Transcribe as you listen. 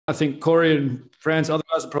I think Corey and France, other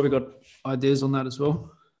guys have probably got ideas on that as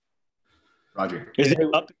well. Roger. Is it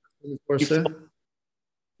up?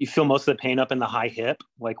 You feel most of the pain up in the high hip,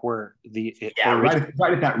 like where right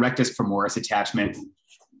at that rectus femoris attachment.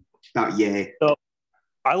 About yay. So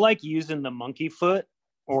I like using the monkey foot,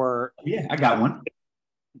 or I got one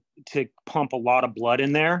to pump a lot of blood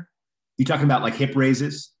in there. You talking about like hip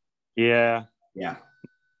raises? Yeah. I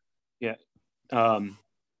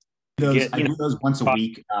do those once a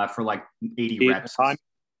week for like 80 reps.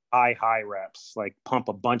 High reps, like pump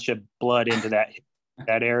a bunch of blood into that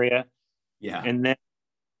area. Yeah. And then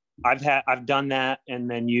I've done that and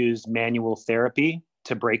then use manual therapy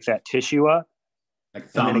to break that tissue up. Like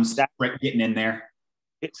thumbs, getting in there.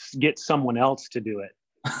 Get someone else to do it.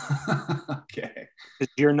 Okay.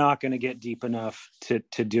 Because you're not going to get deep enough to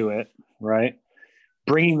do it, right?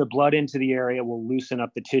 Bringing the blood into the area will loosen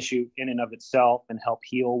up the tissue in and of itself and help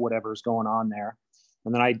heal whatever's going on there.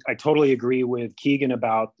 And then I totally agree with Keegan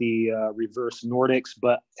about the reverse Nordics,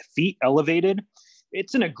 but feet elevated,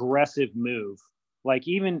 it's an aggressive move. Like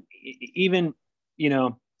even, you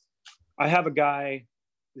know, I have a guy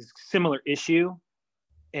with a similar issue,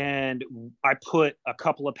 and I put a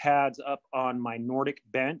couple of pads up on my Nordic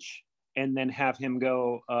bench and then have him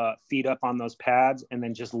go feet up on those pads and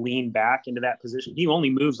then just lean back into that position. He only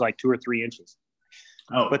moves like 2 or 3 inches.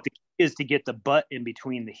 But the key is to get the butt in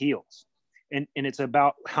between the heels. And it's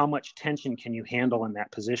about how much tension can you handle in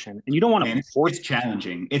that position. And you don't want to force. It's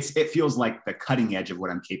challenging. It feels like the cutting edge of what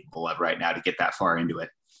I'm capable of right now to get that far into it.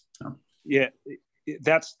 So. Yeah,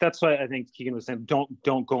 that's why I think Keegan was saying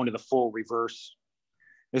don't go into the full reverse,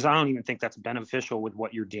 because I don't even think that's beneficial with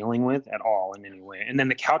what you're dealing with at all in any way. And then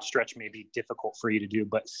the couch stretch may be difficult for you to do,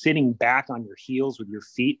 but sitting back on your heels with your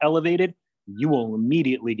feet elevated, you will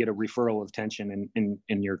immediately get a referral of tension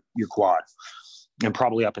in your quad. And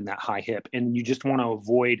probably up in that high hip. And you just want to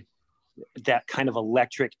avoid that kind of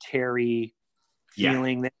electric teary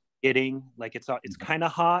feeling that you're getting. Like it's kind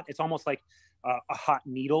of hot. It's almost like a hot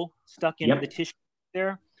needle stuck into the tissue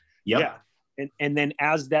there. Yeah. And then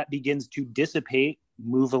as that begins to dissipate,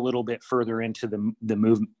 move a little bit further into the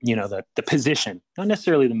move, the position, not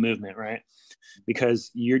necessarily the movement, right?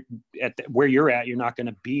 Because you're where you're at, you're not going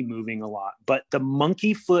to be moving a lot. But the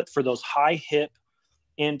monkey foot for those high hip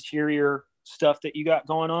anterior stuff that you got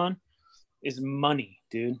going on is money,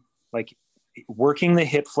 dude. Like working the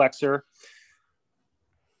hip flexor.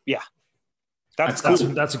 Yeah. That's cool.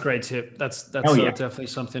 That's a great tip. That's definitely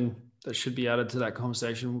something that should be added to that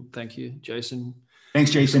conversation. Thank you, Jason. Thanks,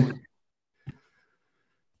 Jason.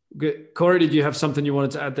 Good. Corey, did you have something you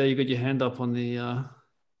wanted to add there? You got your hand up on the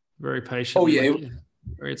very patient. Oh, yeah.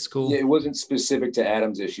 It's cool. Yeah, it wasn't specific to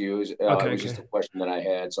Adam's issues. It was just a question that I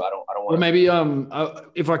had. So I don't want to. Well, maybe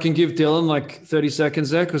if I can give Dylan like 30 seconds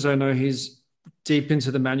there, because I know he's deep into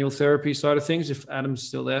the manual therapy side of things. If Adam's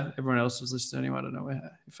still there, everyone else is listening anyway. I don't know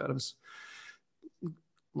if Adam's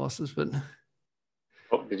lost us, but.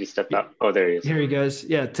 Oh, did he step out? Oh, there he is. Here he goes.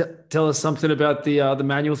 Yeah, tell us something about the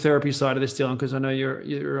manual therapy side of this, Dylan, because I know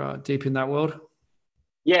you're deep in that world.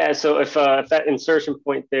 Yeah, so if that insertion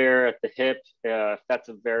point there at the hip, that's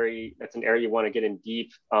an area you want to get in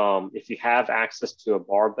deep. If you have access to a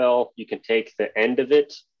barbell, you can take the end of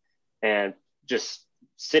it and just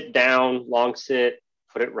sit down, long sit,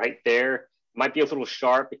 put it right there. It might be a little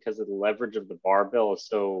sharp because of the leverage of the barbell.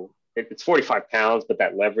 So it's 45 pounds, but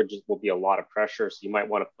that leverage will be a lot of pressure. So you might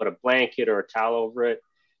want to put a blanket or a towel over it.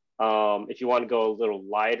 If you want to go a little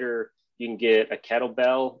lighter, you can get a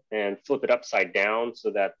kettlebell and flip it upside down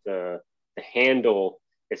so that the handle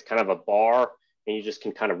is kind of a bar and you just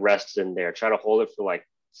can kind of rest in there. Try to hold it for like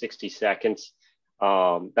 60 seconds.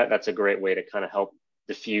 That's a great way to kind of help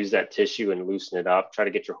diffuse that tissue and loosen it up. Try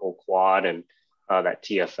to get your whole quad and that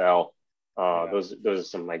TFL. Those are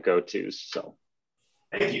some of my go-tos. So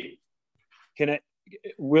thank you. Can it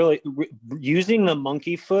really using the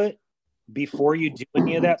monkey foot before you do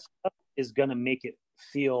any of that stuff is going to make it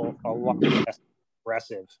feel a lot less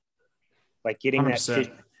aggressive, like getting 100%. That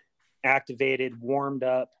tissue activated, warmed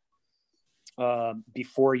up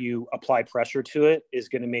before you apply pressure to it is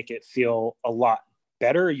going to make it feel a lot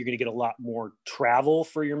better. You're going to get a lot more travel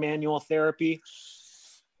for your manual therapy.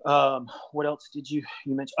 What else did you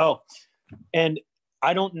mention? Oh, and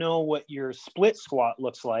I don't know what your split squat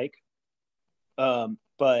looks like,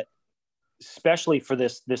 but especially for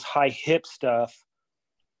this high hip stuff,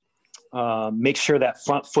 make sure that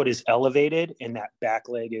front foot is elevated and that back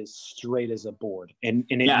leg is straight as a board. I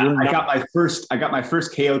got my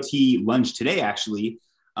first KOT lunge today, actually,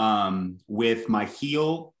 with my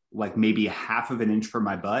heel like maybe half of an inch from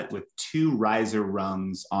my butt with 2 riser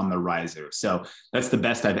rungs on the riser. So that's the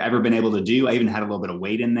best I've ever been able to do. I even had a little bit of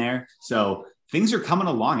weight in there. So things are coming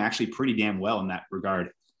along actually pretty damn well in that regard.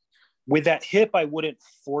 With that hip, I wouldn't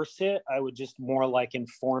force it. I would just more like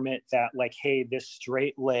inform it that like, hey, this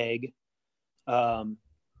straight leg in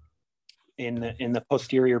the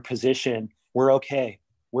posterior position, we're okay.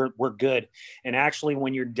 We're good. And actually,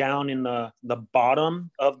 when you're down in the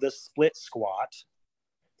bottom of the split squat,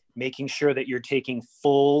 making sure that you're taking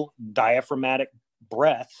full diaphragmatic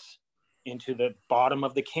breaths into the bottom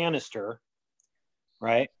of the canister,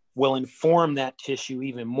 right, will inform that tissue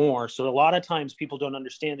even more. So a lot of times people don't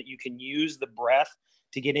understand that you can use the breath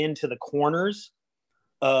to get into the corners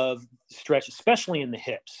of stretch, especially in the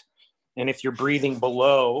hips. And if you're breathing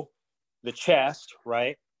below the chest,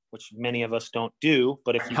 right, which many of us don't do,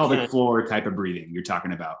 but if you pelvic floor type of breathing you're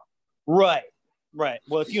talking about. Right.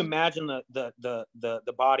 Well, if you imagine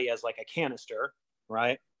the body as like a canister,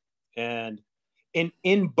 right? And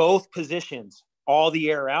in both positions, all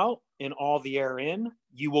the air out and all the air in,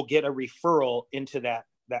 you will get a referral into that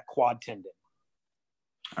quad tendon,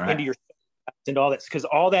 into your and all that, because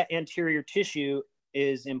all that anterior tissue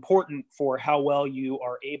is important for how well you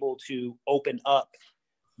are able to open up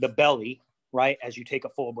the belly, right, as you take a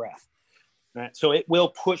full breath. Right. So it will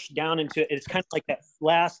push down into, it's kind of like that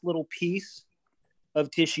last little piece of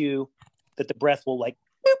tissue that the breath will like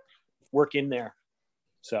boop, work in there.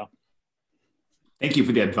 So thank you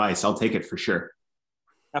for the advice. I'll take it for sure.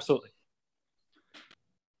 Absolutely.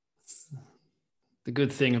 The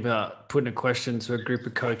good thing about putting a question to a group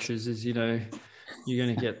of coaches is, you know, you're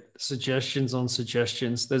going to get suggestions on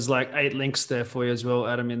suggestions. There's like 8 links there for you as well,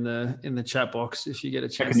 Adam, in the chat box if you get a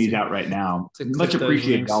chance. Checking these out right now. Much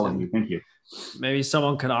appreciated, all of you. Thank you. Maybe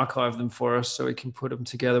someone can archive them for us so we can put them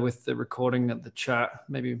together with the recording of the chat.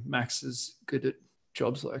 Maybe Max is good at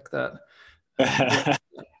jobs like that.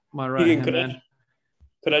 My right hand man.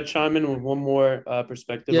 Could I chime in with one more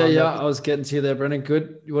perspective? Yeah, I was getting to you there, Brennan.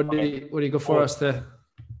 Good. What do you go for us there?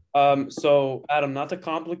 So Adam, not to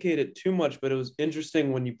complicate it too much, but it was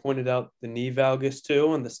interesting when you pointed out the knee valgus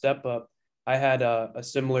too and the step up. I had a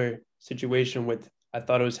similar situation with, I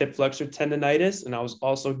thought it was hip flexor tendonitis, and I was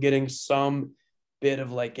also getting some bit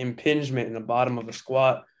of like impingement in the bottom of a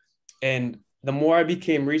squat. And the more I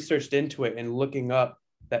became researched into it and looking up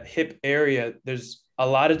that hip area, there's a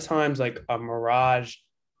lot of times like a mirage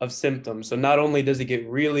of symptoms. So not only does it get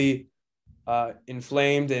really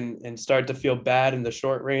inflamed and start to feel bad in the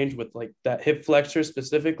short range with like that hip flexor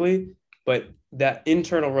specifically, but that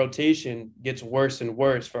internal rotation gets worse and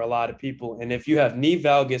worse for a lot of people. And if you have knee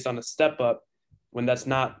valgus on a step up, when that's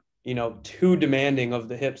not, you know, too demanding of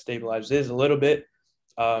the hip stabilizers, is a little bit,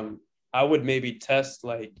 I would maybe test,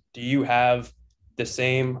 like, do you have the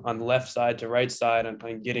same on the left side to right side on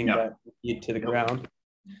getting that knee to the ground?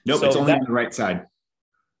 Nope, so it's only on the right side.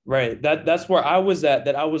 Right. That's where I was at,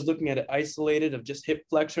 that I was looking at it isolated of just hip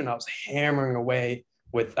flexor, and I was hammering away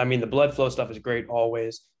with, I mean, the blood flow stuff is great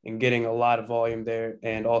always and getting a lot of volume there,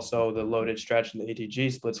 and also the loaded stretch and the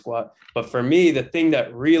ATG split squat. But for me, the thing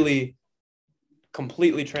that really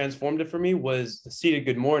completely transformed it for me was the seated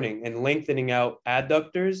good morning and lengthening out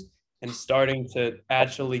adductors and starting to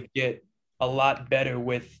actually get a lot better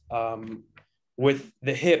with the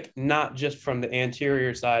hip, not just from the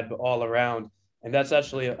anterior side, but all around. And that's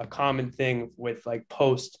actually a common thing with like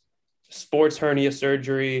post sports hernia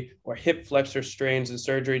surgery or hip flexor strains and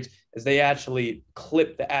surgeries, is they actually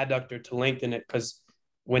clip the adductor to lengthen it, because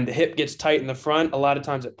when the hip gets tight in the front, a lot of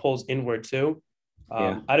times it pulls inward too.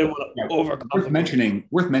 I didn't want to overcomplicate.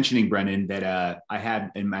 Worth mentioning, Brennan, that I had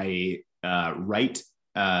in my right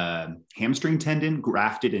hamstring tendon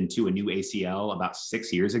grafted into a new ACL about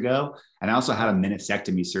 6 years ago, and I also had a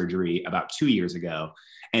meniscectomy surgery about 2 years ago.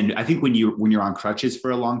 And I think when you're on crutches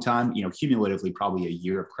for a long time, you know, cumulatively probably a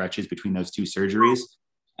year of crutches between those two surgeries,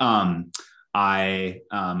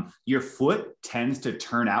 your foot tends to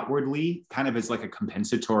turn outwardly, kind of as like a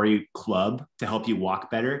compensatory club to help you walk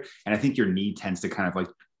better. And I think your knee tends to kind of like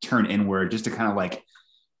turn inward, just to kind of like,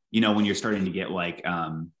 you know, when you're starting to get like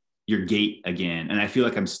your gait again. And I feel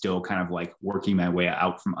like I'm still kind of like working my way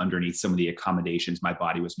out from underneath some of the accommodations my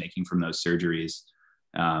body was making from those surgeries.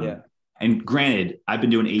 And granted, I've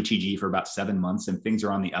been doing ATG for about 7 months and things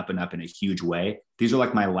are on the up and up in a huge way. These are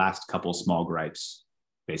like my last couple small gripes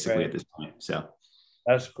basically at this point. So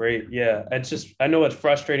that's great. Yeah. It's just, I know it's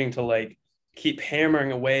frustrating to like keep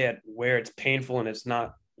hammering away at where it's painful and it's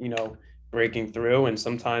not, you know, breaking through. And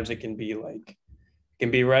sometimes it can be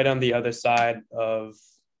right on the other side of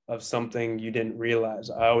something you didn't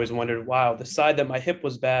realize. I always wondered, wow, the side that my hip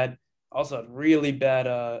was bad also had really bad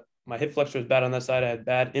my hip flexor was bad on that side. I had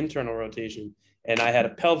bad internal rotation, and I had a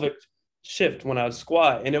pelvic shift when I would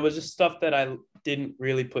squat, and it was just stuff that I didn't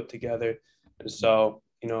really put together. And so,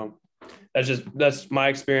 you know, that's my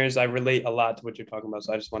experience. I relate a lot to what you're talking about,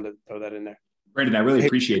 so I just wanted to throw that in there. Brandon, I really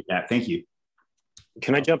appreciate that. Thank you.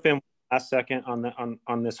 Can I jump in last second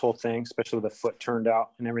on this whole thing, especially with the foot turned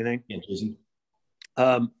out and everything? Yeah, Jason.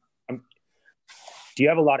 Do you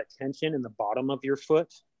have a lot of tension in the bottom of your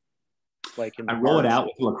foot? Like I roll it out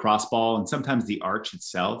with a lacrosse ball, and sometimes the arch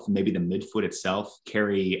itself, maybe the midfoot itself,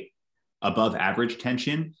 carry above average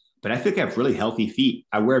tension. But I think I have really healthy feet.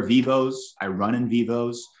 I wear Vivos. I run in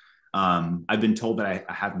Vivos. I've been told that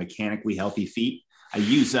I have mechanically healthy feet. I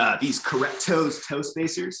use these correct toe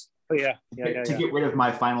spacers. Oh, yeah. To get rid of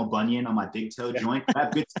my final bunion on my big toe joint. I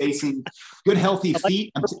have good spacing, good healthy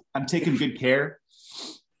feet. I'm taking good care.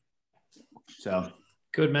 So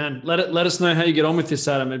good, man. Let us know how you get on with this,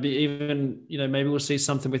 Adam. Maybe even, you know, maybe we'll see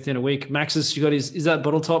something within a week. Max is that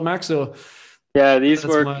bottle top, Max, or? Yeah, these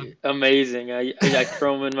work amazing. I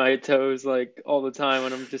throw them in my toes like all the time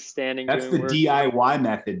when I'm just standing. That's the work. DIY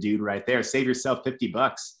method, dude, right there. Save yourself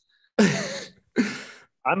 $50.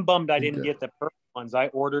 I'm bummed I didn't get the purple ones. I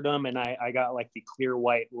ordered them and I got like the clear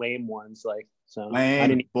white lame ones. Like, so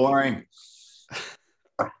lame, boring.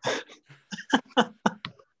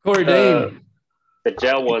 Corey Dean. The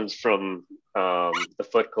gel ones from the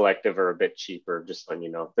Foot Collective are a bit cheaper, just letting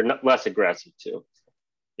you know. They're less aggressive too.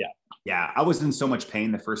 Yeah, I was in so much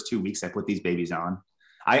pain the first 2 weeks I put these babies on.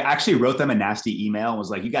 I actually wrote them a nasty email and was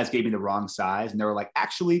like, you guys gave me the wrong size. And they were like,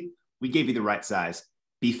 actually, we gave you the right size.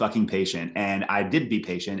 Be fucking patient. And I did be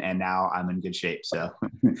patient, and now I'm in good shape. So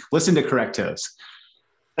listen to Correct Toes.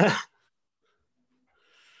 Let's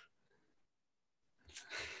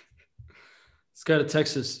go to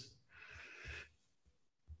Texas.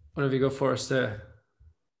 What have you got for us there?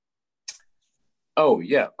 Oh,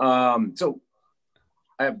 yeah. So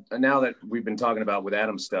now that we've been talking about with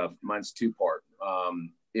Adam's stuff, mine's two-part.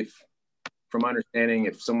 If, from my understanding,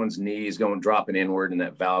 if someone's knee is dropping inward in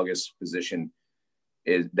that valgus position,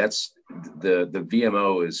 that's the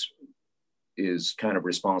VMO is kind of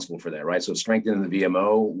responsible for that, right? So strengthening the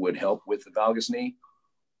VMO would help with the valgus knee.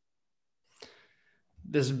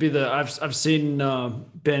 This would be I've seen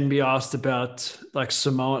Ben be asked about like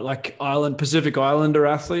Samoan, like Pacific Islander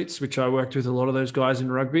athletes, which I worked with a lot of those guys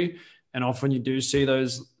in rugby. And often you do see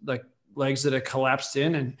those like legs that are collapsed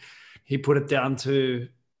in, and he put it down to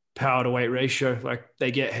power to weight ratio. Like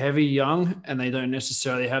they get heavy young and they don't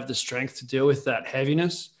necessarily have the strength to deal with that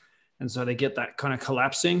heaviness. And so they get that kind of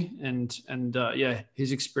collapsing and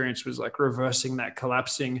his experience was like reversing that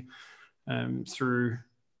collapsing through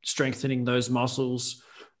strengthening those muscles.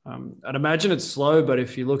 I'd imagine it's slow, but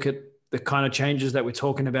if you look at the kind of changes that we're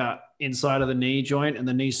talking about inside of the knee joint and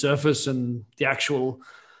the knee surface and the actual,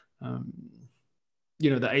 the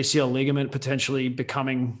ACL ligament potentially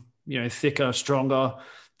becoming, thicker, stronger,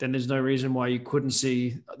 then there's no reason why you couldn't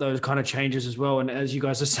see those kind of changes as well. And as you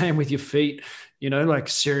guys are saying with your feet, like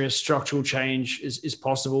serious structural change is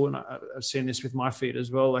possible. And I've seen this with my feet as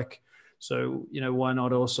well. Like, so, why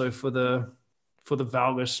not also for the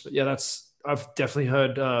valgus? But yeah, I've definitely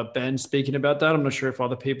heard Ben speaking about that. I'm not sure if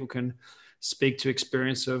other people can speak to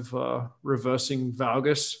experience of reversing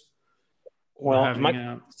valgus.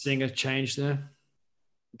 Well, seeing a change there.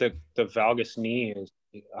 The valgus knee is,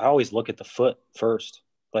 I always look at the foot first.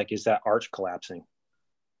 Like, is that arch collapsing?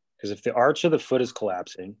 Because if the arch of the foot is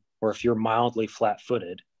collapsing, or if you're mildly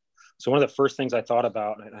flat-footed, so one of the first things I thought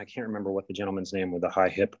about, and I can't remember what the gentleman's name with the high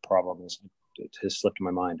hip problem is, it has slipped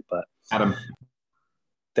my mind, but Adam.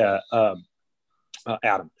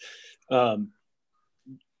 Adam.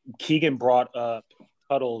 Keegan brought up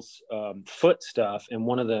Tuttle's foot stuff, and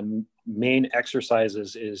one of the main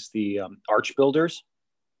exercises is the arch builders,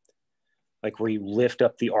 like where you lift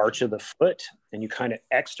up the arch of the foot and you kind of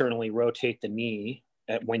externally rotate the knee.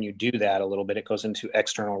 When you do that a little bit, it goes into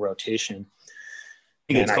external rotation.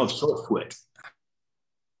 I think it's called short foot.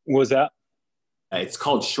 What was that? It's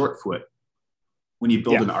called short foot. When you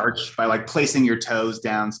build an arch by like placing your toes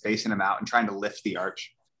down, spacing them out, and trying to lift the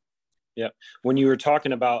arch. Yeah. When you were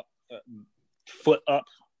talking about foot up,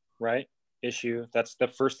 right, issue, that's the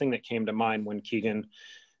first thing that came to mind when Keegan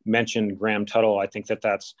mentioned Graham Tuttle. I think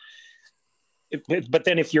that's – but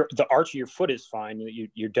then if the arch of your foot is fine,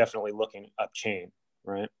 you're definitely looking up chain,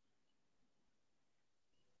 right?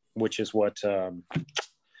 Which is what the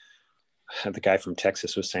guy from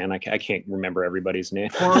Texas was saying. I can't remember everybody's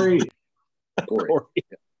name. Corey.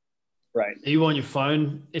 Right. Are you on your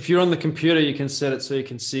phone? If you're on the computer, you can set it so you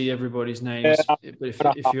can see everybody's names. Yeah.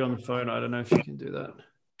 But if you're on the phone, I don't know if you can do that.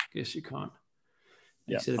 I guess you can't.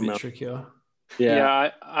 Makes it a bit trickier.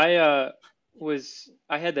 Yeah, I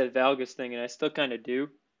had that valgus thing, and I still kind of do,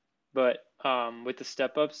 but with the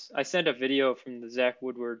step ups, I sent a video from the Zach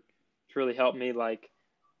Woodward to really help me like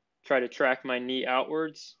try to track my knee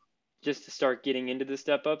outwards just to start getting into the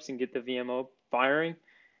step ups and get the VMO firing.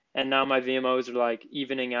 And now my VMOs are like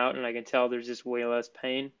evening out, and I can tell there's just way less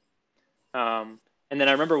pain. And then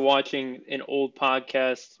I remember watching an old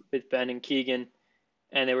podcast with Ben and Keegan,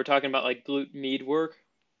 and they were talking about like glute med work.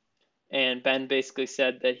 And Ben basically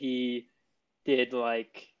said that he did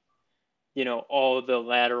like, you know, all the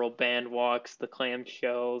lateral band walks, the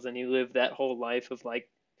clamshells, and he lived that whole life of like,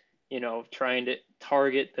 you know, trying to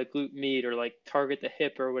target the glute med or like target the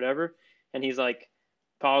hip or whatever. And he's like,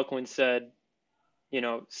 Poliquin said, you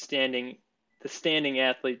know, the standing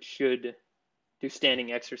athlete should do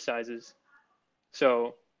standing exercises.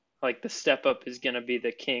 So like the step up is going to be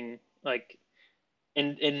the king, like,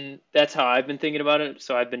 and that's how I've been thinking about it.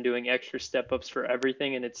 So I've been doing extra step ups for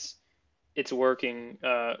everything, and it's working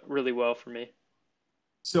really well for me.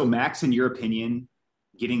 So Max, in your opinion,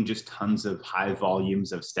 getting just tons of high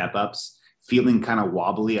volumes of step ups, feeling kind of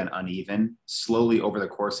wobbly and uneven, slowly over the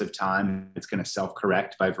course of time, it's going to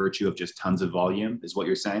self-correct by virtue of just tons of volume, is what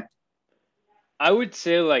you're saying? I would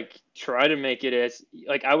say like try to make it as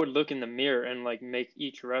like I would look in the mirror and like make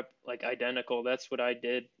each rep like identical. That's what I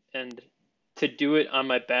did. And to do it on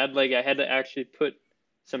my bad leg, I had to actually put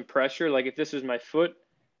some pressure. Like if this was my foot,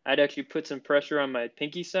 I'd actually put some pressure on my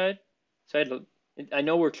pinky side. So I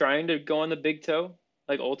know we're trying to go on the big toe.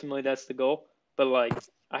 Like ultimately that's the goal. But like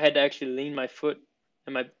I had to actually lean my foot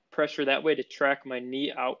and my pressure that way to track my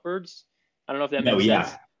knee outwards. I don't know if that makes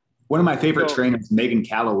sense. One of my favorite trainers, Megan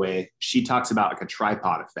Calloway, she talks about like a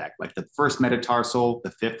tripod effect, like the first metatarsal,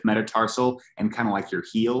 the fifth metatarsal, and kind of like your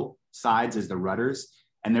heel sides as the rudders.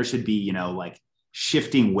 And there should be, you know, like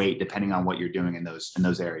shifting weight depending on what you're doing in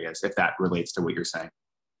those areas, if that relates to what you're saying.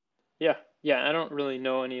 Yeah. I don't really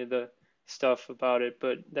know any of the stuff about it,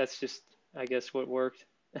 but that's just, I guess, what worked.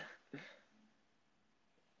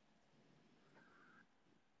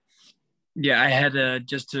 Yeah, I had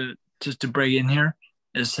just to break in here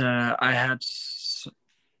is I had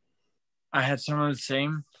some of the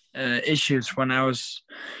same issues when I was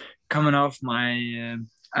coming off my.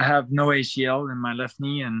 I have no ACL in my left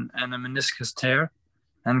knee and a meniscus tear,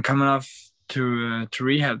 and coming off to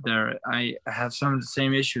rehab there, I have some of the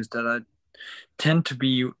same issues that I tend to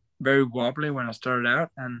be very wobbly when I started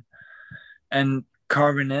out and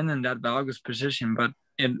carving in that valgus position. But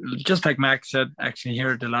it, just like Max said, actually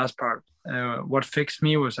here the last part, what fixed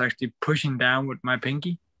me was actually pushing down with my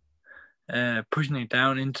pinky, pushing it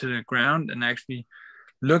down into the ground and actually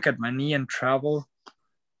look at my knee and travel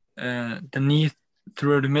the knee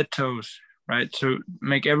through the mid toes, right? So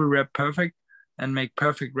make every rep perfect and make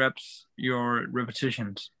perfect reps your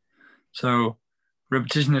repetitions. So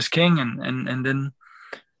repetition is king, and then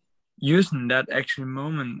using that actual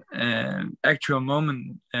moment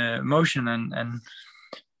motion and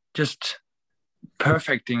just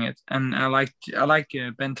perfecting it. And I like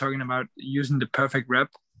Ben talking about using the perfect rep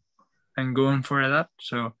and going for that.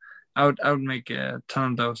 So I would make a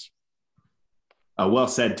ton of those. Well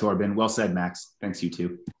said, Torben. Well said, Max. Thanks, you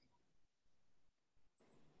too.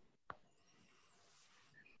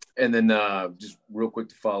 And then just real quick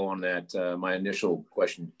to follow on that, my initial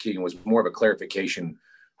question, Keegan, was more of a clarification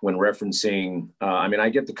when referencing, I mean, I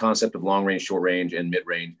get the concept of long range, short range, and mid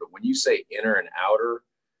range, but when you say inner and outer,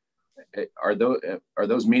 are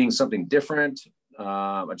those meaning something different?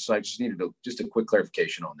 I just needed just a quick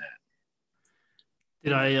clarification on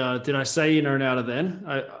that. Did I say inner and outer then?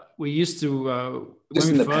 We used to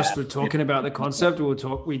when we first were talking about the concept,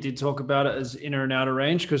 we did talk about it as inner and outer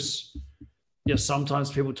range because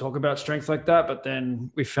sometimes people talk about strength like that, but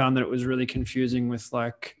then we found that it was really confusing with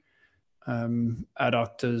like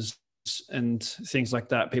adductors and things like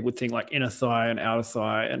that. People would think like inner thigh and outer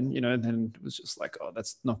thigh, and then it was just like, oh,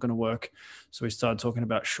 that's not going to work. So we started talking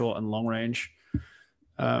about short and long range.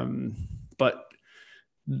 But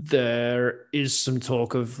there is some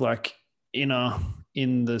talk of like inner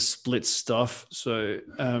in the split stuff. So,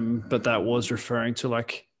 but that was referring to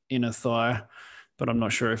like inner thigh, but I'm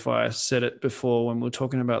not sure if I said it before when we were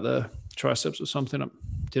talking about the triceps or something.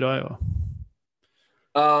 Did I? Or?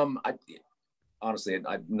 Honestly,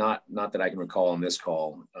 not that I can recall on this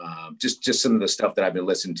call. Just some of the stuff that I've been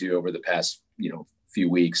listening to over the past, few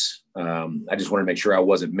weeks. I just wanted to make sure I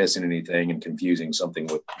wasn't missing anything and confusing something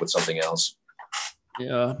with something else.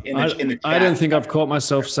 Yeah, I don't think I've caught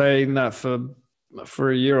myself saying that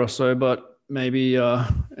for a year or so, but maybe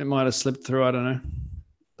it might have slipped through. I don't know.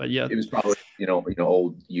 But yeah, it was probably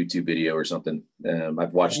old YouTube video or something.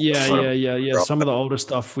 I've watched. Yeah. Some of the older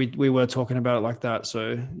stuff we were talking about it like that.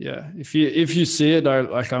 So yeah, if you see it,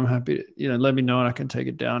 I'm happy. Let me know and I can take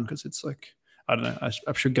it down, because it's like, I don't know.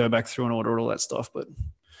 I should go back through and order all that stuff, but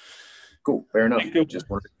cool. Fair enough. Just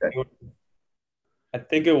wanted to check. I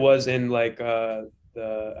think it was in like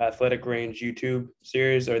the Athletic Range YouTube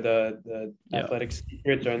series, or the Athletic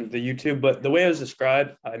Secrets on the YouTube. But the way it was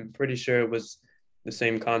described, I'm pretty sure it was the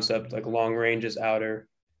same concept, like long range is outer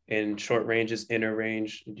and short range is inner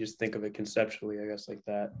range. You just think of it conceptually, I guess, like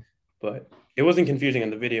that. But it wasn't confusing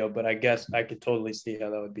in the video, but I guess I could totally see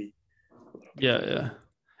how that would be. Yeah.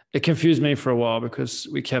 It confused me for a while, because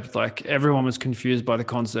we kept everyone was confused by the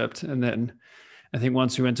concept. And then I think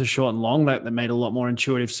once we went to short and long, that made a lot more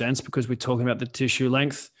intuitive sense, because we're talking about the tissue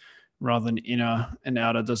length rather than inner and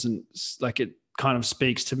outer. Doesn't, it kind of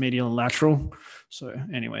speaks to medial and lateral. So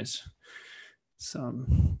anyways,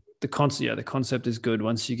 the concept is good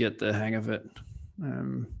once you get the hang of it.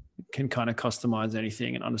 You can kind of customize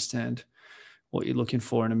anything and understand what you're looking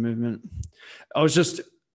for in a movement. I was just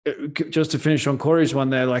to finish on Corey's one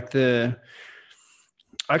there,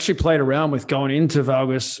 I actually played around with going into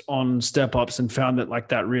valgus on step ups and found that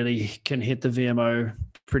that really can hit the VMO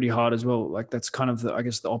pretty hard as well. That's kind of the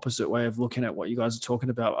opposite way of looking at what you guys are talking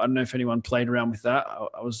about. I don't know if anyone played around with that.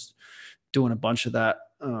 I was doing a bunch of that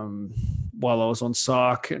while I was on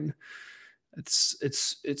SARC, and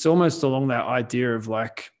it's almost along that idea of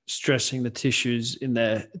stressing the tissues in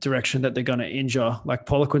the direction that they're going to injure, like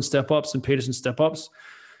Poliquin step ups and Peterson step ups.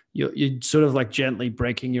 You're sort of gently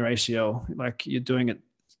breaking your ACL, you're doing it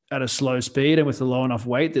at a slow speed and with a low enough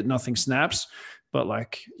weight that nothing snaps, but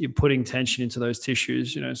you're putting tension into those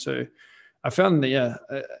tissues, So I found that,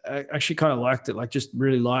 I actually kind of liked it, just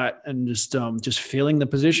really light and just feeling the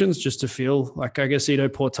positions, just to feel I guess Ido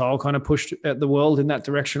Portal kind of pushed at the world in that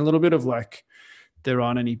direction a little bit of there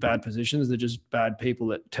aren't any bad positions. They're just bad people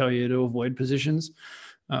that tell you to avoid positions.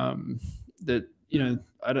 That,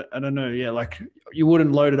 I don't know. Yeah. You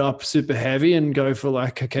wouldn't load it up super heavy and go for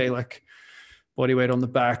body weight on the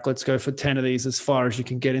back. Let's go for 10 of these as far as you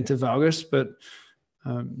can get into valgus. But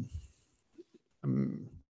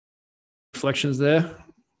reflections there.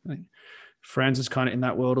 I think Franz is kind of in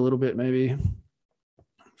that world a little bit, maybe.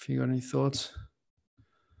 If you got any thoughts.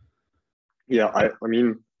 Yeah, I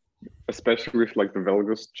mean, especially with the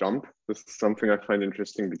valgus jump, this is something I find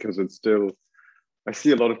interesting, because it's still, I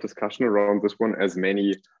see a lot of discussion around this one, as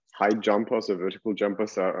many high jumpers or vertical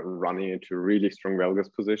jumpers are running into a really strong valgus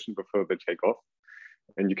position before they take off.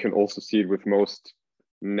 And you can also see it with most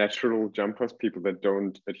natural jumpers, people that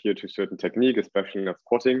don't adhere to certain technique, especially not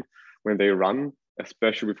squatting. When they run,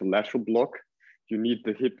 especially with a lateral block, you need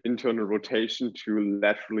the hip internal rotation to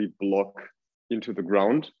laterally block into the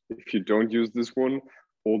ground. If you don't use this one,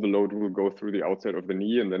 all the load will go through the outside of the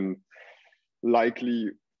knee, and then likely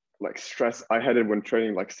stress. I had it when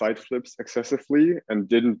training side flips excessively and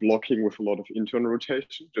didn't blocking with a lot of internal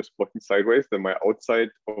rotation, just blocking sideways. Then my outside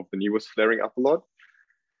of the knee was flaring up a lot.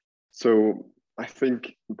 So I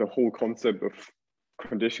think the whole concept of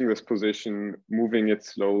conditioning this position, moving it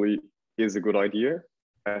slowly, is a good idea,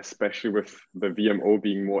 especially with the VMO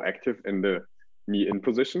being more active in the knee in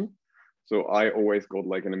position. So I always got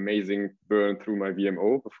an amazing burn through my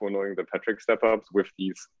VMO before knowing the Patrick step ups with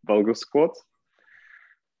these valgus squats.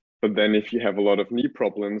 But then if you have a lot of knee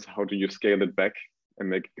problems, how do you scale it back and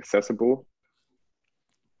make it accessible?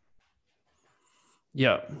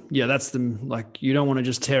 Yeah. That's you don't want to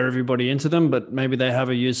just tear everybody into them, but maybe they have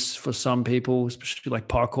a use for some people, especially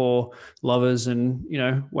parkour lovers and,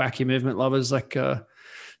 wacky movement lovers like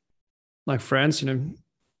Franz,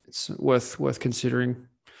 it's worth considering.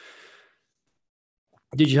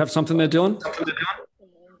 Did you have something there, Dylan?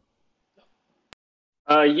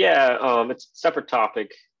 It's a separate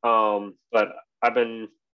topic. But I've been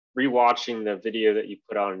rewatching the video that you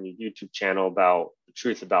put on your YouTube channel about the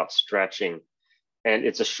truth about stretching. And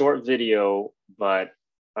it's a short video, but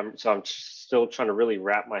I'm still trying to really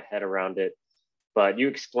wrap my head around it. But you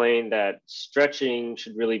explained that stretching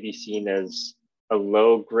should really be seen as a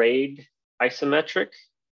low grade isometric,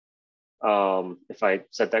 if I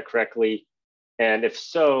said that correctly. And if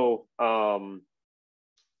so,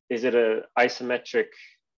 is it a isometric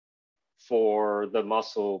for the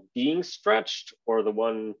muscle being stretched, or the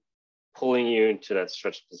one pulling you into that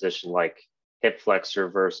stretched position, like hip flexor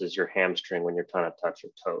versus your hamstring when you're trying to touch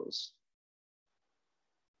your toes?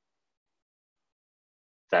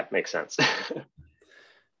 That makes sense.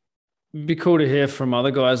 It'd be cool to hear from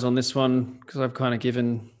other guys on this one, because I've kind of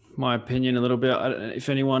given my opinion a little bit. I don't know if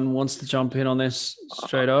anyone wants to jump in on this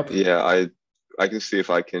straight up. Yeah, I can see if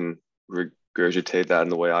I can regurgitate that in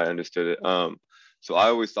the way I understood it. So I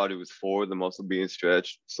always thought it was for the muscle being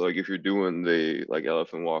stretched. So like if you're doing the like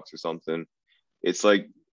elephant walks or something, it's like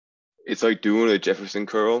doing a Jefferson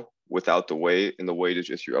curl without the weight, and the weight is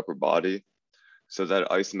just your upper body. So that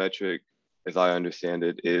isometric, as I understand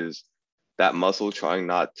it, is that muscle trying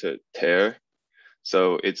not to tear.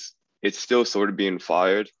 So it's still sort of being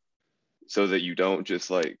fired so that you don't just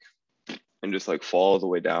like fall all the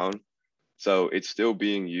way down. So it's still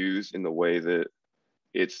being used in the way that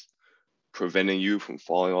it's preventing you from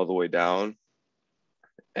falling all the way down.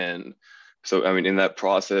 And so, I mean, in that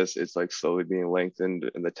process, it's like slowly being lengthened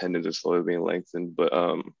and the tendons are slowly being lengthened. But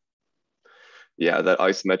yeah, that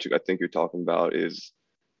isometric I think you're talking about is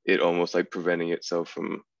it almost like preventing itself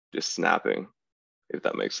from just snapping, if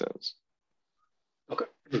that makes sense. Okay.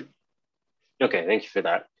 Okay, thank you for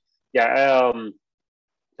that. Yeah,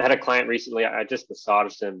 I had a client recently. I just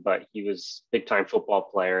massaged him, but he was big time football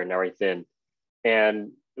player and everything.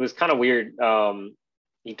 And it was kind of weird.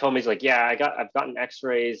 He told me, he's like, yeah, I've gotten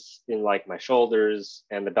x-rays in like my shoulders,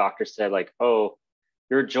 and the doctor said like, oh,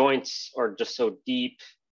 your joints are just so deep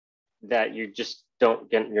that you're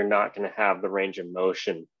not going to have the range of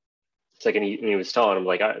motion. It's like, and he was telling him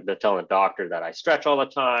like, they're telling the doctor that I stretch all the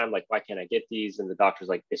time. Like, why can't I get these? And the doctor's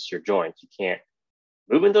like, it's your joints. You can't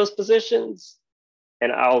move in those positions.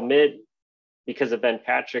 And I'll admit, because of Ben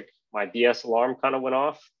Patrick, my BS alarm kind of went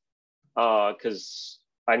off because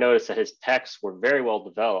I noticed that his pecs were very well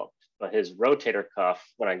developed, but his rotator cuff,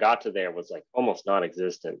 when I got to there, was like almost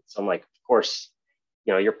non-existent. So I'm like, of course,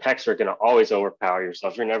 you know, your pecs are going to always overpower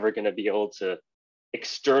yourself. You're never going to be able to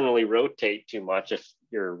externally rotate too much if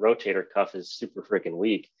your rotator cuff is super freaking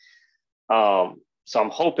weak. So I'm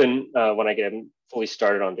hoping when I get fully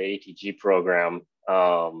started on the ATG program,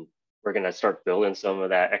 we're going to start building some of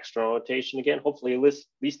that external rotation again, hopefully at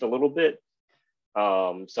least a little bit.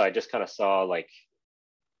 So I just kind of saw like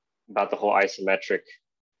about the whole isometric,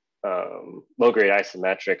 low grade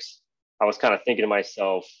isometrics. I was kind of thinking to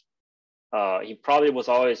myself, he probably was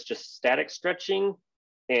always just static stretching.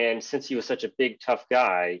 And since he was such a big, tough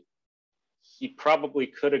guy, he probably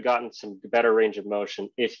could have gotten some better range of motion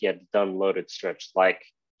if he had done loaded stretch like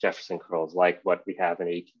Jefferson curls, like what we have in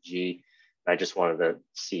ATG. I just wanted to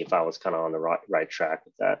see if I was kind of on the right track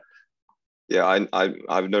with that. Yeah,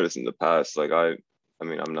 I've noticed in the past, like I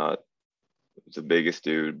mean, I'm not the biggest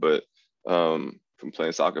dude, but from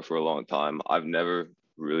playing soccer for a long time, I've never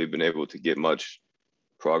really been able to get much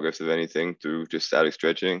progress of anything through just static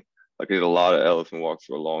stretching. Like I did a lot of elephant walks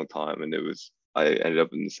for a long time, and I ended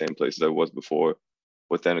up in the same place as I was before.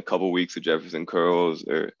 But then a couple of weeks of Jefferson curls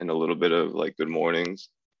and a little bit of like good mornings,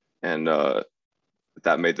 and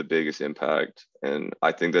that made the biggest impact. And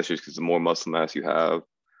I think that's just because the more muscle mass you have,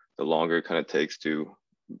 the longer it kind of takes to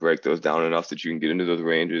break those down enough that you can get into those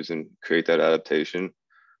ranges and create that adaptation.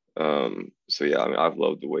 So yeah, I mean, I've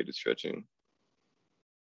loved the weighted stretching.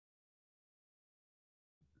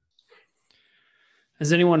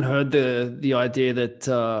 Has anyone heard the idea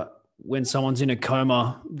that when someone's in a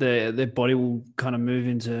coma, their body will kind of move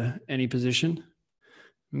into any position?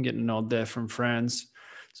 I'm getting a nod there from Franz.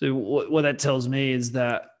 So what that tells me is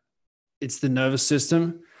that it's the nervous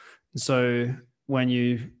system. So when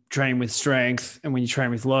you train with strength and when you train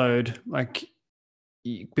with load, like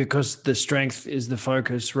because the strength is the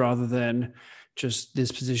focus rather than just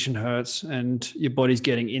this position hurts and your body's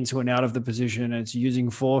getting into and out of the position and it's using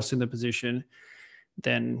force in the position,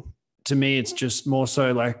 then to me, it's just more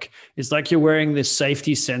so like, it's like you're wearing this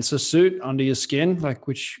safety sensor suit under your skin, like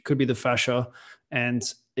which could be the fascia. And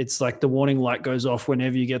it's like the warning light goes off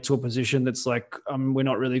whenever you get to a position that's like, we're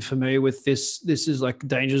not really familiar with this. This is like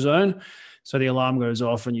danger zone. So the alarm goes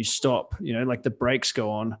off and you stop, you know, like the brakes go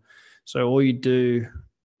on. So all you do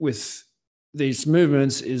with these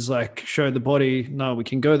movements is like show the body, no, we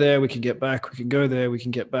can go there, we can get back, we can go there, we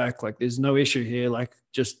can get back. Like there's no issue here. Like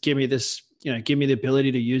just give me this, you know, give me the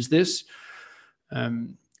ability to use this.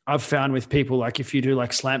 I've found with people, like if you do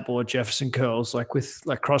like slant board Jefferson curls, like with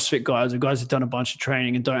like CrossFit guys or guys who've done a bunch of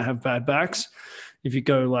training and don't have bad backs, if you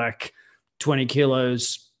go like 20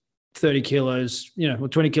 kilos, 30 kilos, you know,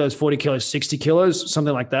 20 kilos, 40 kilos, 60 kilos,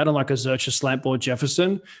 something like that on like a Zercher slant board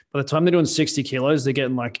Jefferson, by the time they're doing 60 kilos, they're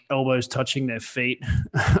getting like elbows touching their feet,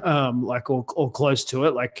 like or close to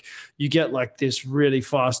it. Like you get like this really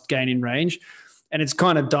fast gain in range. And it's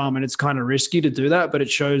kind of dumb and it's kind of risky to do that, but it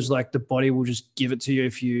shows like the body will just give it to you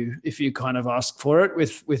if you kind of ask for it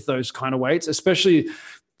with those kind of weights, especially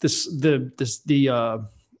the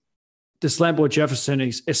slant board Jefferson,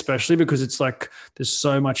 especially because it's like there's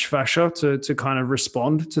so much fascia to kind of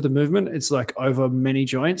respond to the movement. It's like over many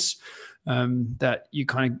joints that you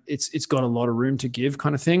kind of it's got a lot of room to give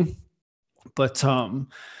kind of thing. But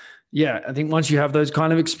yeah, I think once you have those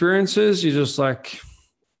kind of experiences, you just like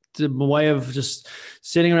the way of just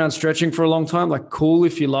sitting around stretching for a long time, like cool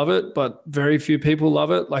if you love it, but very few people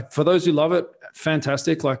love it. Like for those who love it,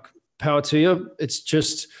 fantastic, like power to you. It's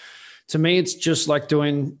just, to me, it's just like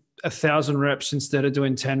doing 1,000 reps instead of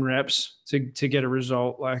doing 10 reps to get a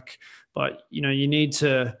result. Like, but you know, you need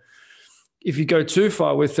to, if you go too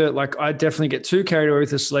far with it, like I definitely get too carried away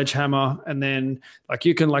with a sledgehammer, and then like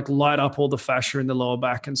you can like light up all the fascia in the lower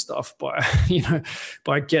back and stuff by, you know,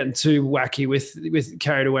 by getting too wacky with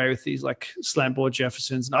carried away with these like slant board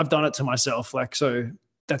Jeffersons. And I've done it to myself. Like, so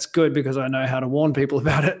that's good because I know how to warn people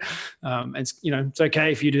about it. It's, you know, it's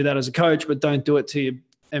okay if you do that as a coach, but don't do it to your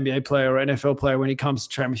NBA player or NFL player when he comes to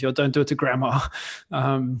train with you, or don't do it to grandma.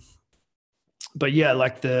 But yeah,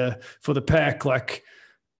 like for the pec, like,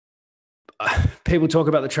 people talk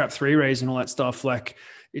about the trap 3 raise and all that stuff. Like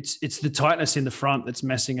it's the tightness in the front that's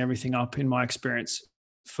messing everything up in my experience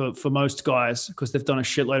for most guys, because they've done a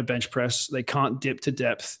shitload of bench press. They can't dip to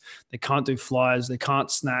depth. They can't do flyers. They can't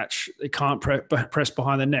snatch. They can't press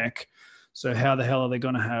behind the neck. So how the hell are they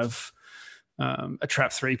going to have a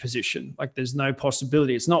trap 3 position? Like there's no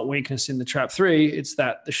possibility. It's not weakness in the trap 3. It's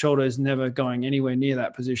that the shoulder is never going anywhere near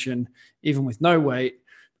that position, even with no weight,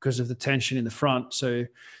 because of the tension in the front. So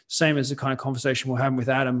same as the kind of conversation we're having with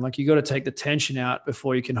Adam, like you got to take the tension out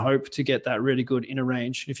before you can hope to get that really good inner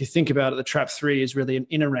range. If you think about it, the trap 3 is really an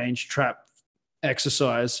inner range trap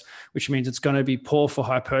exercise, which means it's going to be poor for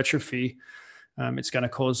hypertrophy. It's going to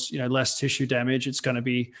cause, you know, less tissue damage. It's going to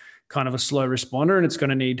be kind of a slow responder, and it's going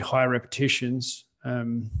to need high repetitions.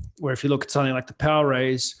 Where if you look at something like the power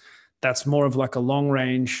raise, that's more of like a long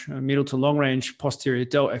range, middle to long range posterior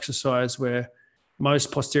delt exercise, where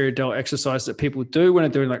most posterior delt exercise that people do when they're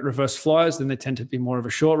doing like reverse flyers, then they tend to be more of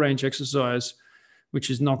a short range exercise,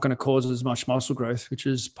 which is not going to cause as much muscle growth, which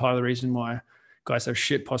is part of the reason why guys have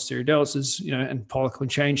shit posterior delts is, you know, and Pollock can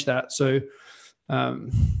change that. So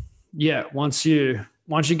yeah, once you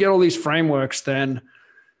get all these frameworks, then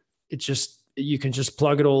it just, you can just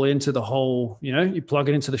plug it all into the whole, you know, you plug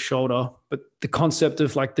it into the shoulder. But the concept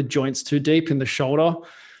of like the joints too deep in the shoulder,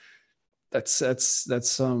 that's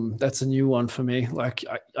a new one for me. Like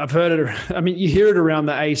I've heard it. I mean, you hear it around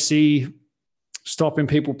the AC, stopping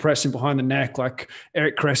people pressing behind the neck. Like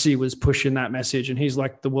Eric Cressy was pushing that message, and he's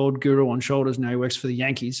like the world guru on shoulders now. He works for the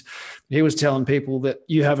Yankees. He was telling people that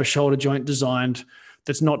you have a shoulder joint designed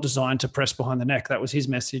that's not designed to press behind the neck. That was his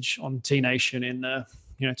message on T Nation in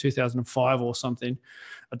 2005 or something.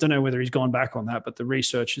 I don't know whether he's gone back on that, but the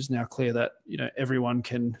research is now clear that, you know, everyone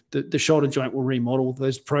can, the shoulder joint will remodel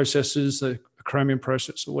those processes, the acromion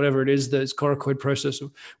process or whatever it is, the coracoid process,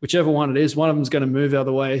 whichever one it is, one of them is going to move out of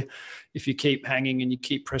the way if you keep hanging and you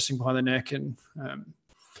keep pressing behind the neck. And,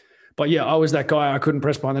 but yeah, I was that guy. I couldn't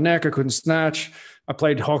press behind the neck. I couldn't snatch. I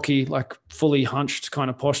played hockey, like fully hunched kind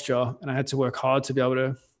of posture, and I had to work hard to be able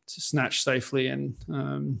to snatch safely.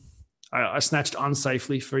 And, I snatched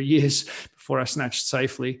unsafely for years before I snatched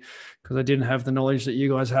safely, because I didn't have the knowledge that you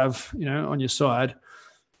guys have, you know, on your side.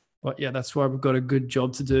 But yeah, that's why we've got a good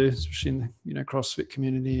job to do, especially in the, you know, CrossFit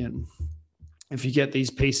community. And if you get these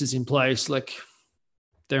pieces in place, like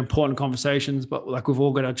they're important conversations, but like we've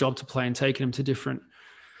all got our job to play in taking them to different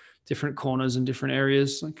corners and different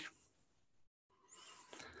areas. Like,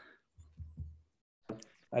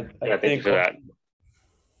 I think for that.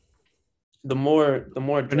 The more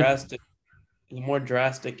drastic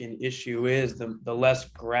an issue is, the less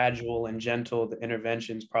gradual and gentle the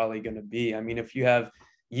intervention is probably going to be. I mean, if you have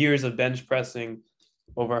years of bench pressing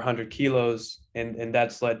over 100 kilos and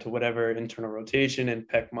that's led to whatever internal rotation and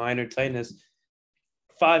pec minor tightness,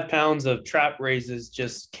 5 pounds of trap raises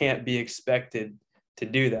just can't be expected to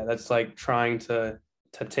do that. That's like trying to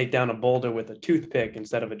take down a boulder with a toothpick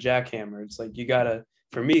instead of a jackhammer. It's like, you gotta,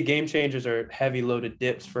 for me, game changers are heavy loaded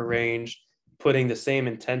dips for range, putting the same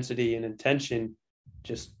intensity and intention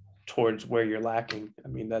just towards where you're lacking. I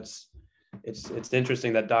mean, it's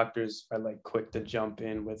interesting that doctors are like quick to jump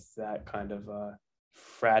in with that kind of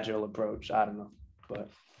fragile approach. I don't know,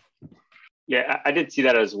 but yeah, I did see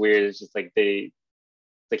that as weird. It's just like he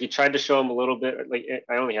tried to show him a little bit. Like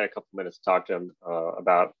I only had a couple minutes to talk to him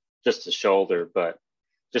about just the shoulder, but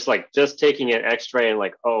just taking an X-ray and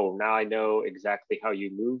like, oh, now I know exactly how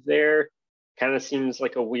you move there, kind of seems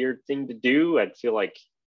like a weird thing to do. I'd feel like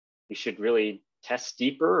you should really test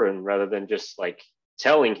deeper, and rather than just like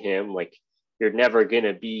telling him like you're never going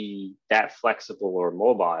to be that flexible or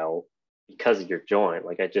mobile because of your joint.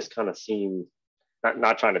 Like I just kind of seemed,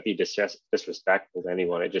 not trying to be disrespectful to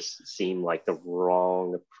anyone, it just seemed like the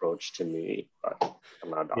wrong approach to me. But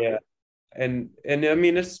I'm not a doctor. Yeah, And I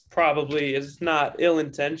mean, it's not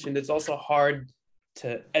ill-intentioned. It's also hard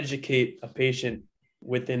to educate a patient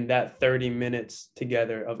within that 30 minutes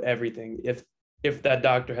together of everything. If that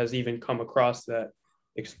doctor has even come across that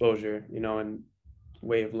exposure, and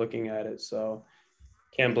way of looking at it. So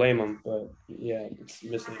can't blame them, but yeah, it's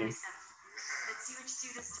misleading.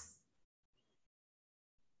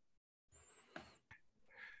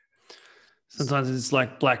 Sometimes it's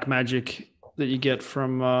like black magic that you get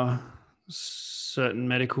from certain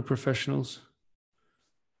medical professionals.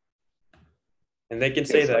 And they can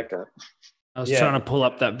say that. I was trying to pull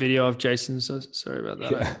up that video of Jason, so sorry about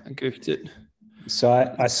that. Yeah. I goofed it.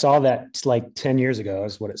 So I saw that like 10 years ago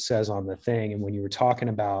is what it says on the thing. And when you were talking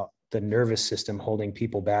about the nervous system holding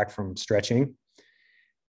people back from stretching,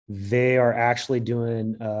 they are actually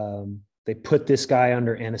doing, they put this guy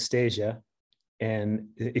under anesthesia. And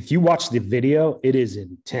if you watch the video, it is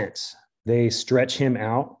intense. They stretch him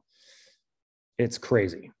out. It's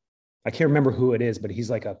crazy. I can't remember who it is, but he's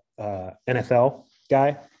like a NFL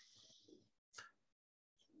guy.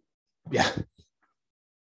 Yeah.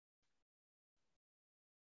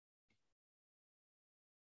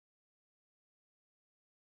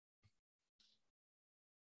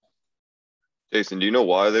 Jason, do you know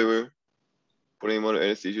why they were putting him under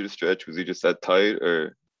anesthesia to stretch? Was he just that tight,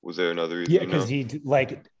 or was there another reason? Yeah, because he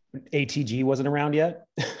like ATG wasn't around yet.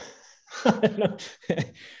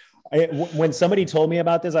 When somebody told me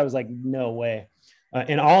about this, I was like, no way.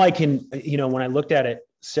 And all I can, when I looked at it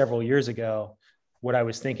several years ago, what I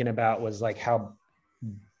was thinking about was like how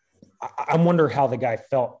I wonder how the guy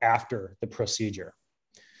felt after the procedure.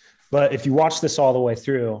 But if you watch this all the way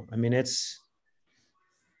through, I mean,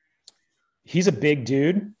 he's a big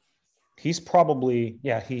dude. He's probably,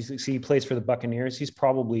 he plays for the Buccaneers. He's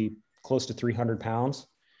probably close to 300 pounds.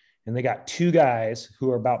 And they got two guys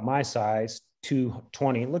who are about my size,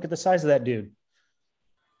 220. Look at the size of that dude.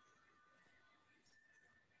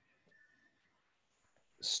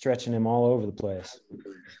 Stretching him all over the place.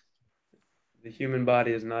 The human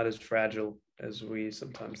body is not as fragile as we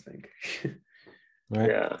sometimes think.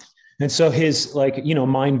 Right. Yeah. And so his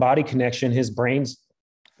mind-body connection, his brain's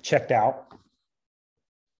checked out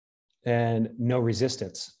and no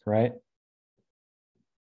resistance, right?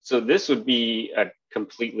 So this would be a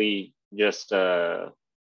completely just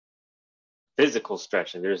physical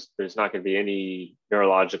stretching. There's not going to be any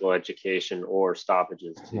neurological education or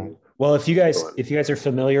stoppages. Right. Well, if you guys are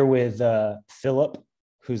familiar with Philip,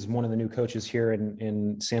 who's one of the new coaches here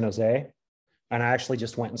in San Jose, and I actually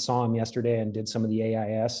just went and saw him yesterday and did some of the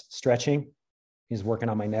AIS stretching. He's working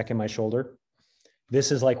on my neck and my shoulder.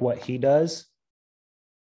 This is like what he does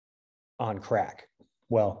on crack.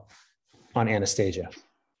 Well, on anesthesia.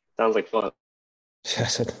 Sounds like fun. I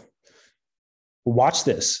said, watch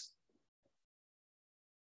this.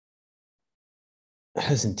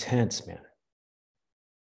 That is intense, man.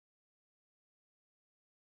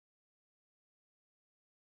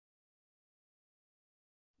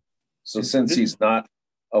 So since he's not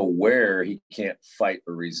aware, he can't fight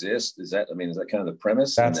or resist. Is that kind of the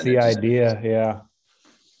premise? That's the idea. Yeah.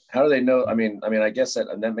 How do they know? I mean, I guess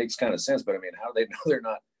that makes kind of sense, but how do they know they're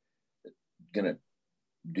not going to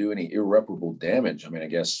do any irreparable damage? I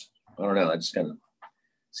guess, I don't know. That just kind of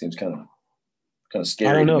seems kind of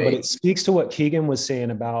scary. I don't know, but it speaks to what Keegan was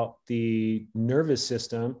saying about the nervous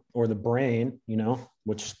system or the brain,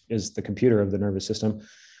 which is the computer of the nervous system,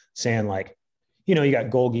 saying like, you got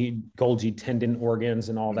Golgi tendon organs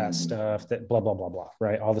and all that stuff, that blah, blah, blah, blah,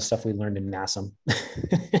 right? All the stuff we learned in NASM.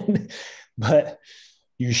 But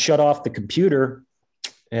you shut off the computer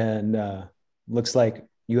and looks like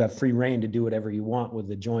you have free reign to do whatever you want with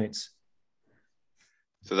the joints.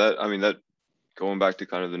 So that going back to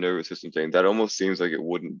kind of the nervous system thing, that almost seems like it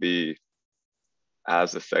wouldn't be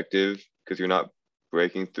as effective because you're not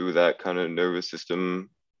breaking through that kind of nervous system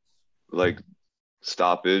like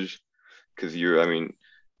stoppage. Because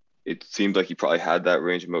it seems like he probably had that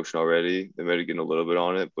range of motion already. They might have getting a little bit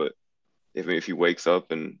on it, but if he wakes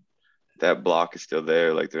up and that block is still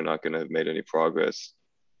there, like they're not going to have made any progress.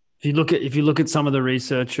 If you look at some of the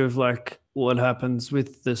research of like what happens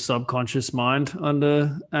with the subconscious mind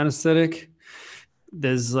under anesthetic,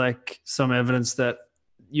 there's like some evidence that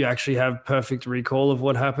you actually have perfect recall of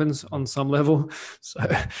what happens on some level. So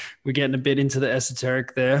we're getting a bit into the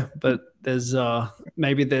esoteric there, but there's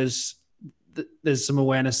some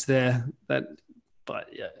awareness there but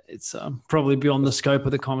yeah, it's probably beyond the scope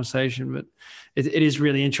of the conversation, but it is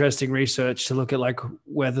really interesting research to look at like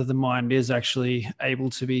whether the mind is actually able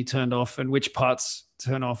to be turned off and which parts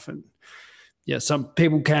turn off. And yeah, some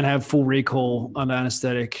people can have full recall under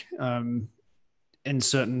anesthetic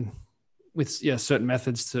certain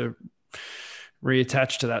methods to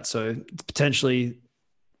reattach to that. So it's potentially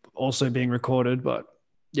also being recorded, but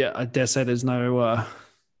yeah, I dare say there's no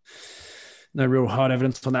real hard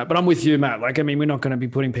evidence on that. But I'm with you, Matt. Like, I mean, we're not going to be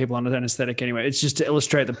putting people under anesthetic anyway. It's just to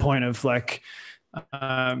illustrate the point of like,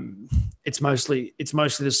 it's mostly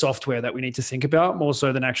the software that we need to think about more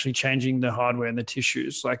so than actually changing the hardware and the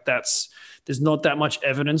tissues. Like there's not that much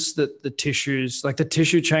evidence that the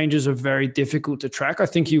tissue changes are very difficult to track. I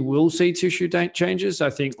think you will see tissue changes. I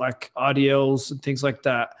think like RDLs and things like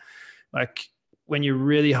that, like when you're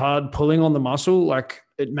really hard pulling on the muscle, like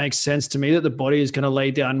it makes sense to me that the body is going to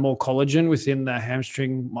lay down more collagen within the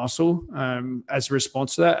hamstring muscle as a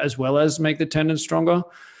response to that, as well as make the tendon stronger,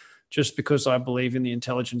 just because I believe in the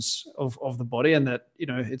intelligence of the body and that, you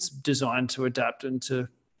know, it's designed to adapt and to,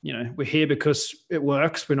 you know, we're here because it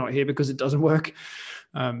works. We're not here because it doesn't work.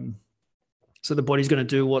 So the body's going to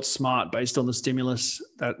do what's smart based on the stimulus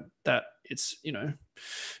that it's, you know,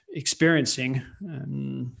 experiencing.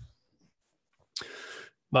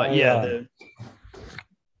 But yeah,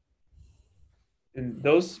 and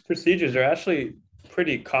those procedures are actually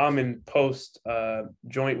pretty common post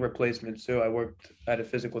joint replacement. So I worked at a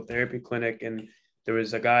physical therapy clinic, and there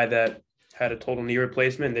was a guy that had a total knee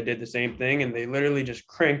replacement. They did the same thing, and they literally just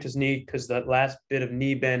cranked his knee because that last bit of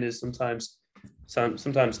knee bend is sometimes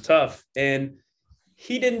tough. And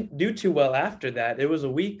he didn't do too well after that. It was a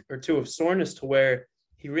week or two of soreness to where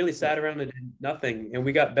he really sat around and did nothing. And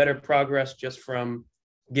we got better progress just from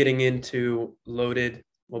getting into loaded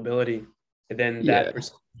mobility. And then that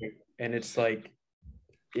procedure. And it's like,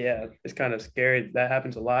 yeah, it's kind of scary. That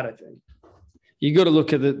happens a lot, I think. You got to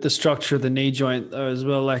look at the structure of the knee joint though, as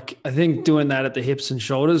well. Like I think doing that at the hips and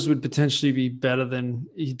shoulders would potentially be better than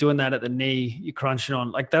you doing that at the knee. You're crunching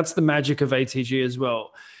on. Like that's the magic of ATG as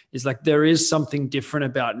well. Is like there is something different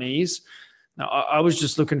about knees. Now I was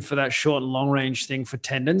just looking for that short and long range thing for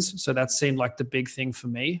tendons, so that seemed like the big thing for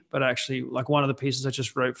me. But actually, like one of the pieces I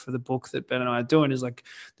just wrote for the book that Ben and I are doing is like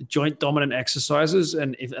the joint dominant exercises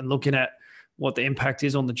and looking at what the impact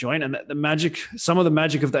is on the joint. And some of the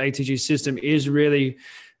magic of the ATG system is really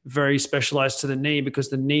very specialized to the knee, because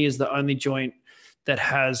the knee is the only joint that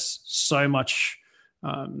has so much,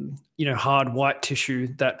 hard white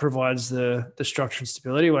tissue that provides the structure and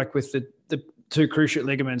stability, like with the two cruciate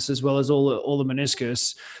ligaments, as well as all the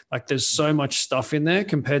meniscus. Like there's so much stuff in there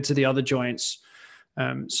compared to the other joints.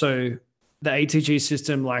 So the ATG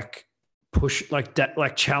system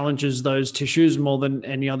challenges those tissues more than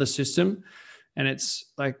any other system. And it's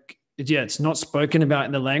like, it's not spoken about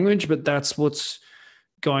in the language, but that's what's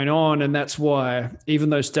going on. And that's why even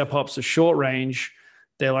though step ups are short range,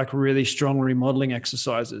 they're like really strong remodeling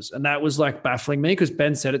exercises. And that was like baffling me, because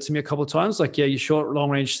Ben said it to me a couple of times, like, yeah, your short, long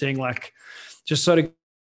range thing, like just sort of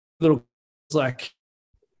little like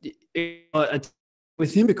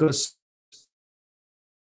with him because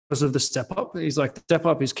of the step up. He's like, the step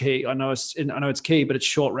up is key. I know it's key, but it's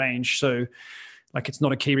short range. So like, it's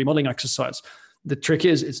not a key remodeling exercise. The trick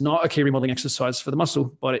is it's not a key remodeling exercise for the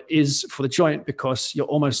muscle, but it is for the joint, because you're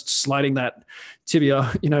almost sliding that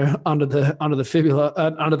tibia, under the fibula,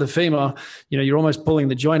 under the femur, you're almost pulling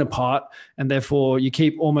the joint apart, and therefore you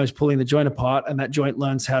keep almost pulling the joint apart, and that joint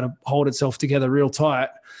learns how to hold itself together real tight.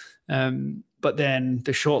 But then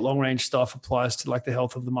the short, long range stuff applies to like the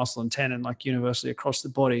health of the muscle and tendon, like universally across the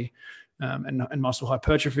body. And muscle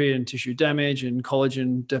hypertrophy and tissue damage and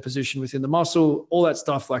collagen deposition within the muscle, all that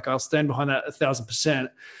stuff. Like I'll stand behind that 1,000%,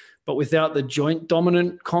 but without the joint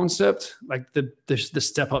dominant concept, like the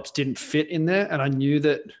step ups didn't fit in there. And I knew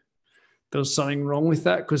that there was something wrong with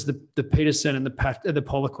that, because the Peterson and the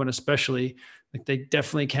Poliquin especially, like they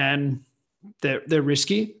definitely can, they're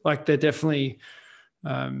risky. Like they're definitely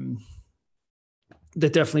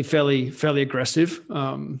fairly aggressive.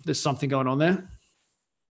 There's something going on there.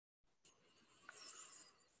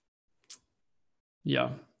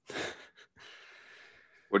 Yeah.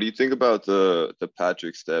 What do you think about the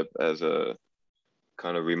Patrick step as a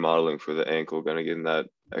kind of remodeling for the ankle, kind of getting that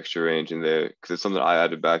extra range in there? Because it's something I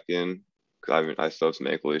added back in, because I still have some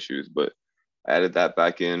ankle issues, but I added that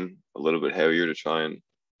back in a little bit heavier to try and,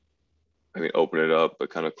 open it up,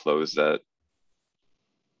 but kind of close that,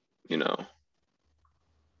 if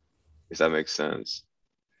that makes sense.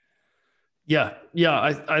 Yeah.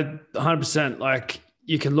 I 100%, like,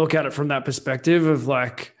 you can look at it from that perspective of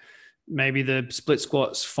like, maybe the split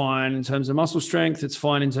squat's fine in terms of muscle strength, it's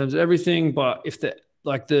fine in terms of everything, but if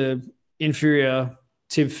the inferior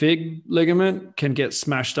tib fib ligament can get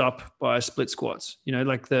smashed up by split squats,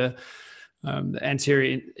 like the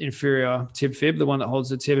anterior inferior tib fib, the one that holds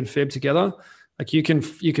the tib and fib together, like you can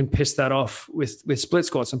piss that off with split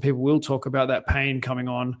squats, and people will talk about that pain coming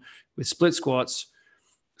on with split squats.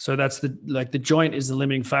 So that's the joint is the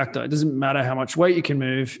limiting factor. It doesn't matter how much weight you can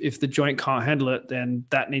move. If the joint can't handle it, then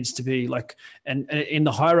that needs to be like, and in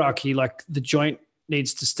the hierarchy, like the joint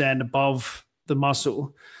needs to stand above the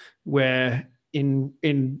muscle, where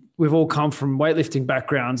we've all come from weightlifting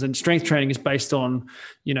backgrounds, and strength training is based on,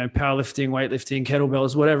 powerlifting, weightlifting,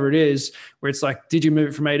 kettlebells, whatever it is, where it's like, did you move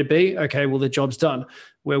it from A to B? Okay, well, the job's done.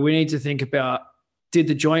 Where we need to think about, did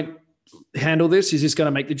the joint handle this? Is this going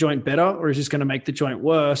to make the joint better, or is this going to make the joint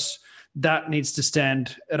worse? That needs to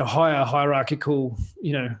stand at a higher hierarchical,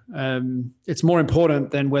 it's more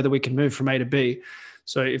important than whether we can move from A to B.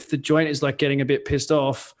 So if the joint is like getting a bit pissed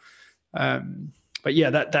off, but yeah,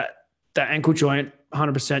 that ankle joint,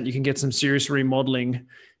 100%, you can get some serious remodeling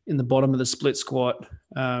in the bottom of the split squat,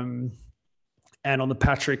 and on the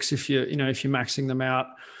Patricks if you're maxing them out.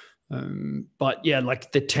 But yeah,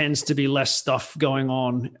 like there tends to be less stuff going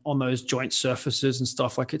on those joint surfaces and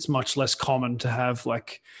stuff. Like it's much less common to have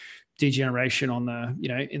like degeneration on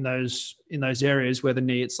the, in those areas, where the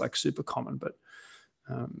knee, it's like super common. But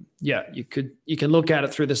yeah, you can look at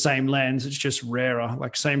it through the same lens. It's just rarer.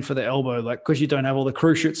 Like same for the elbow, like, because you don't have all the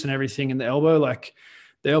cruciates and everything in the elbow, like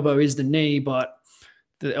the elbow is the knee, but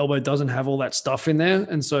the elbow doesn't have all that stuff in there.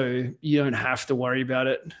 And so you don't have to worry about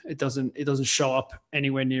it. It doesn't show up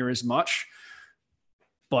anywhere near as much.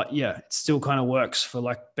 But yeah, it still kind of works for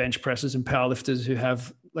like bench presses and powerlifters who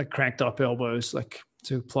have like cranked up elbows, like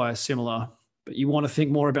to apply a similar, but you want to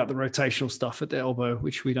think more about the rotational stuff at the elbow,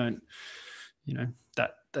 which we don't,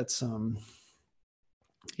 that's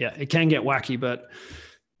yeah, it can get wacky, but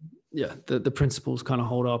yeah, the principles kind of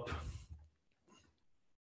hold up.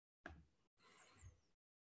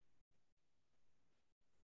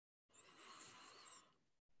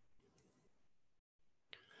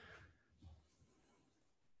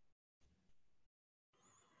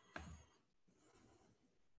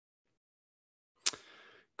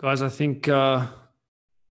 Guys, I think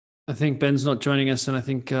Ben's not joining us, and I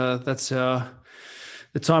think that's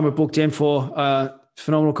the time we're booked in for.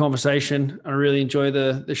 Phenomenal conversation. I really enjoy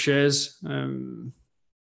the shares.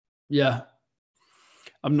 Yeah,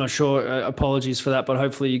 I'm not sure. Apologies for that, but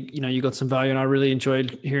hopefully, you got some value, and I really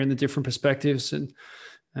enjoyed hearing the different perspectives.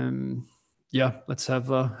 And yeah, let's have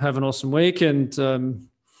an awesome week. And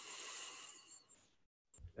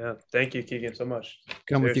yeah, thank you, Keegan, so much.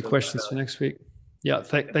 Come with your questions for next week. Yeah,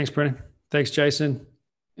 thanks, Brennan. Thanks, Jason.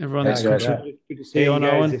 Everyone that's contributed. Good to see you on,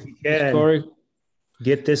 Owen. If you can, Corey.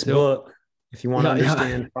 Get this book. If you want to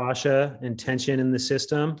understand fascia and tension in the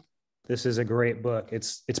system, this is a great book.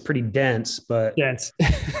 It's pretty dense, but dense.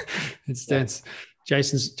 It's dense.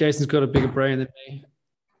 Jason's got a bigger brain than me.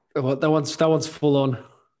 Well, that one's full on.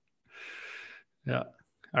 Yeah.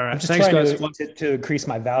 All right. I'm just Thanks, trying guys. to increase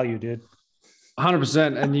my value, dude.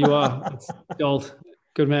 100%, and you are. It's gold.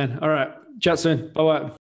 Good man. All right. Chat soon. Bye-bye.